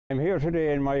I'm here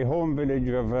today in my home village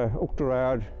of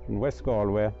Oughterard in West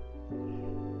Galway,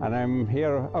 and I'm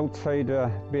here outside a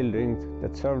building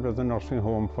that served as a nursing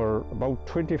home for about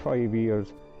 25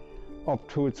 years, up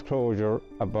to its closure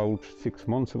about 6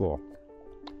 months ago.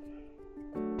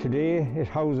 Today it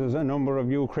houses a number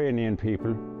of Ukrainian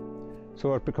people,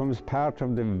 so it becomes part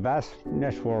of the vast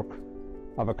network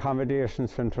of accommodation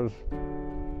centres,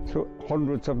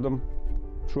 hundreds of them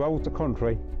throughout the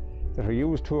country, that are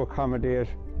used to accommodate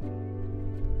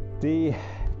the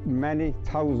many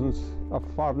thousands of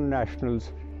foreign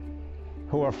nationals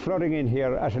who are flooding in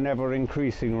here at an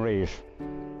ever-increasing rate.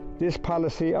 This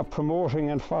policy of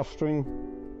promoting and fostering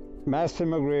mass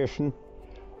immigration,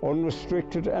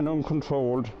 unrestricted and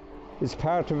uncontrolled, is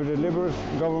part of a deliberate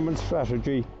government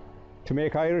strategy to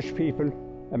make Irish people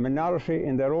a minority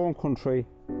in their own country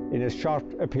in as short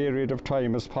a period of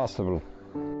time as possible.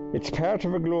 It's part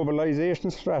of a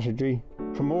globalisation strategy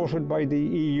promoted by the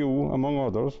EU, among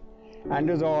others, and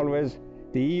as always,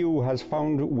 the EU has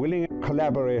found willing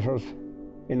collaborators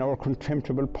in our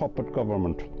contemptible puppet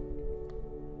government.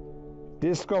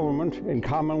 This government, in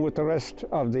common with the rest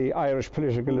of the Irish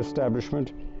political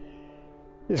establishment,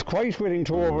 is quite willing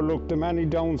to overlook the many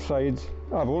downsides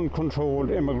of uncontrolled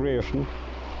immigration,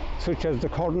 such as the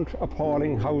current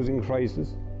appalling housing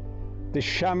crisis, the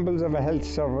shambles of a health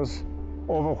service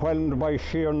overwhelmed by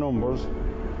sheer numbers,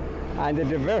 and the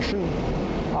diversion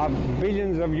of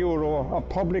billions of euro of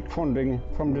public funding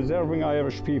from deserving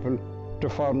Irish people to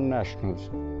foreign nationals.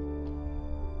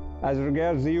 As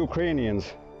regards the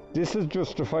Ukrainians, this is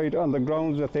justified on the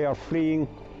grounds that they are fleeing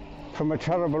from a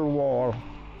terrible war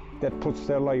that puts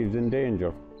their lives in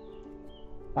danger.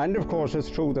 And of course it's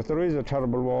true that there is a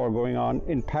terrible war going on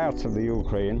in parts of the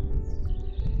Ukraine.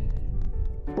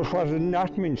 But what is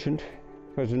not mentioned,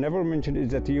 what is never mentioned, is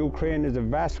that the Ukraine is a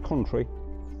vast country,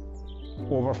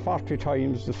 over 40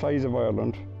 times the size of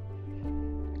Ireland,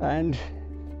 and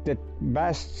that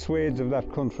vast swathes of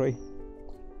that country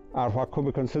are what could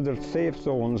be considered safe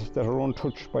zones that are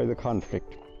untouched by the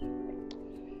conflict.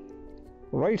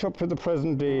 Right up to the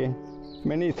present day,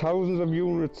 many thousands of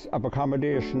units of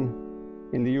accommodation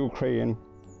in the Ukraine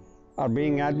are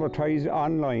being advertised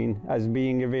online as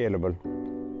being available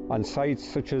on sites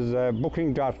such as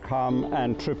booking.com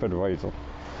and TripAdvisor.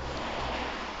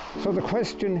 So the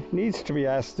question needs to be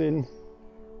asked then,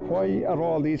 why are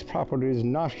all these properties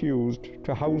not used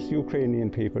to house Ukrainian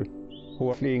people who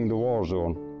are fleeing the war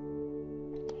zone?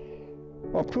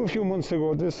 Up to a few months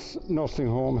ago, this nursing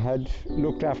home had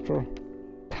looked after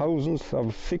thousands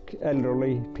of sick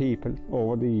elderly people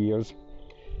over the years,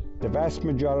 the vast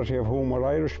majority of whom were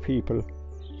Irish people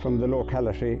from the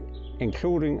locality,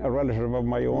 including a relative of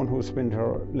my own who spent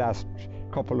her last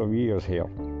couple of years here.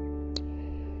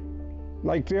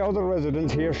 Like the other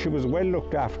residents here, she was well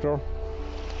looked after,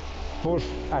 but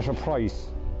at a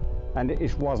price, and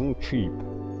it wasn't cheap.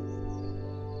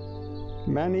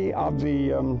 Many of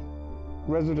the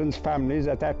residents' families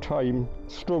at that time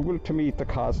struggled to meet the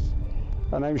costs,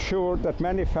 and I'm sure that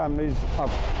many families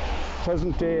of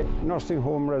present-day nursing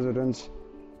home residents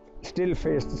still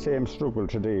face the same struggle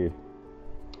today.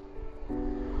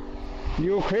 The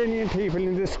Ukrainian people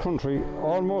in this country,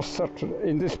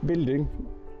 in this building,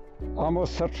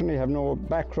 almost certainly have no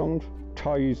background,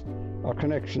 ties or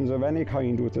connections of any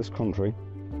kind with this country.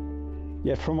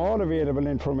 Yet from all available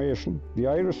information, the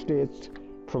Irish state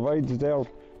provides their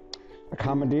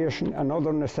accommodation and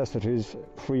other necessities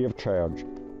free of charge.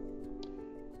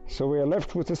 So we are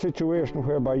left with a situation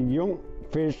whereby young,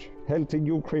 fit, healthy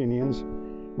Ukrainians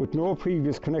with no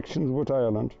previous connections with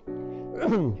Ireland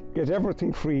get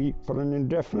everything free for an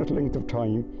indefinite length of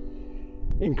time,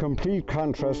 in complete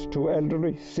contrast to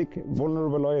elderly, sick,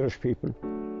 vulnerable Irish people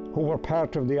who were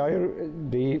part of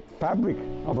the fabric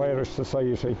of Irish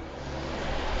society,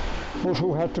 but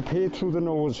who had to pay through the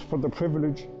nose for the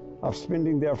privilege of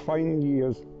spending their final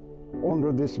years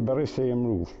under this very same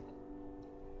roof.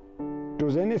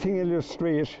 Does anything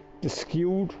illustrate the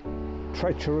skewed,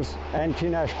 treacherous,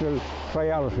 anti-national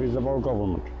priorities of our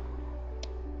government?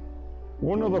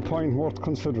 One other point worth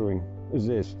considering is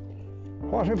this.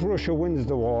 What if Russia wins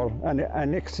the war and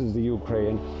annexes the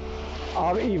Ukraine,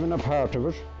 or even a part of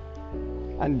it,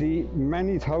 and the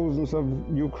many thousands of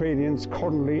Ukrainians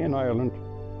currently in Ireland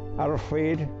are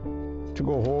afraid to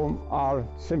go home or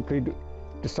simply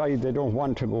decide they don't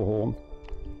want to go home?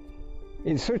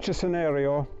 In such a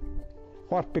scenario,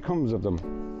 what becomes of them?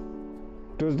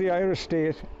 Does the Irish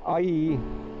state, i.e.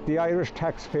 the Irish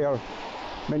taxpayer,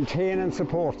 maintain and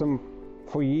support them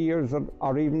for years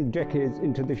or even decades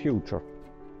into the future?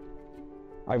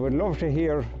 I would love to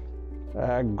hear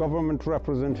government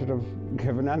representative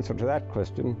give an answer to that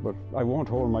question, but I won't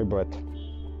hold my breath.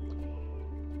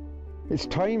 It's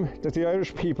time that the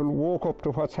Irish people woke up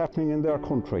to what's happening in their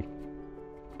country.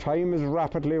 Time is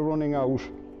rapidly running out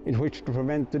in which to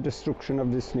prevent the destruction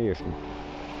of this nation.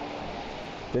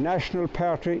 The National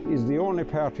Party is the only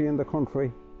party in the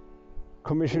country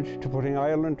committed to putting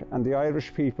Ireland and the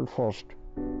Irish people first.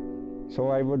 So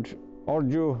I would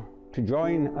urge you to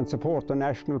join and support the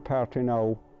National Party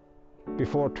now,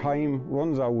 before time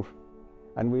runs out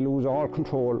and we lose all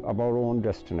control of our own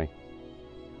destiny.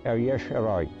 Yes,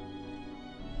 aye.